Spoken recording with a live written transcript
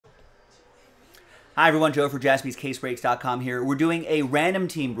Hi everyone, Joe for jaspyscasebreaks.com here. We're doing a random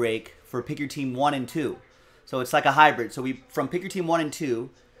team break for Pick Your Team 1 and 2. So it's like a hybrid. So from Pick Your Team 1 and 2,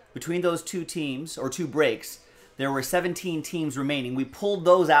 between those two teams, or two breaks, there were 17 teams remaining. We pulled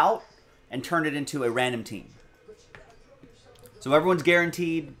those out and turned it into a random team. So everyone's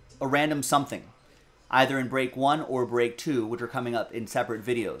guaranteed a random something, either in break 1 or break 2, which are coming up in separate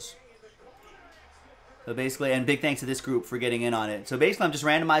videos. So basically, and big thanks to this group for getting in on it. So basically, I'm just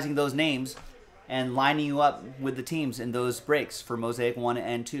randomizing those names and lining you up with the teams in those breaks for Mosaic 1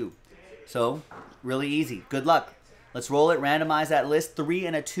 and 2. So, really easy. Good luck. Let's roll it. Randomize that list. 3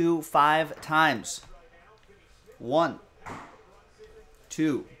 and a 2, 5 times. 1,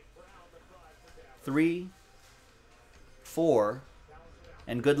 2, 3, 4,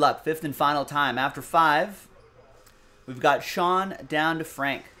 and good luck. 5th and final time. After 5, we've got Sean down to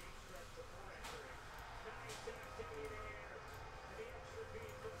Frank.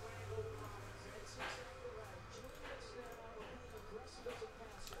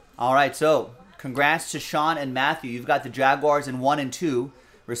 All right, so congrats to Sean and Matthew. You've got the Jaguars in 1 and 2,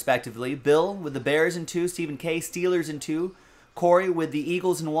 respectively. Bill with the Bears in 2, Stephen K, Steelers in 2, Corey with the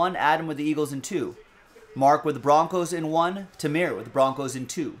Eagles in 1, Adam with the Eagles in 2, Mark with the Broncos in 1, Tamir with the Broncos in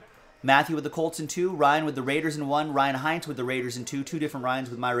 2, Matthew with the Colts in 2, Ryan with the Raiders in 1, Ryan Heinz with the Raiders in 2, two different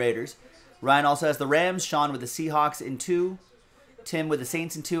Ryans with my Raiders. Ryan also has the Rams, Sean with the Seahawks in 2, Tim with the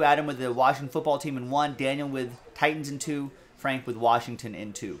Saints in 2, Adam with the Washington football team in 1, Daniel with Titans in 2, Frank with Washington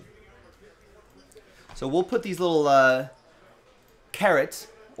in 2. So we'll put these little carrots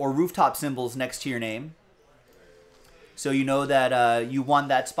or rooftop symbols next to your name, so you know that you won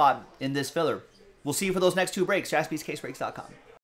that spot in this filler. We'll see you for those next 2 breaks. jaspyscasebreaks.com.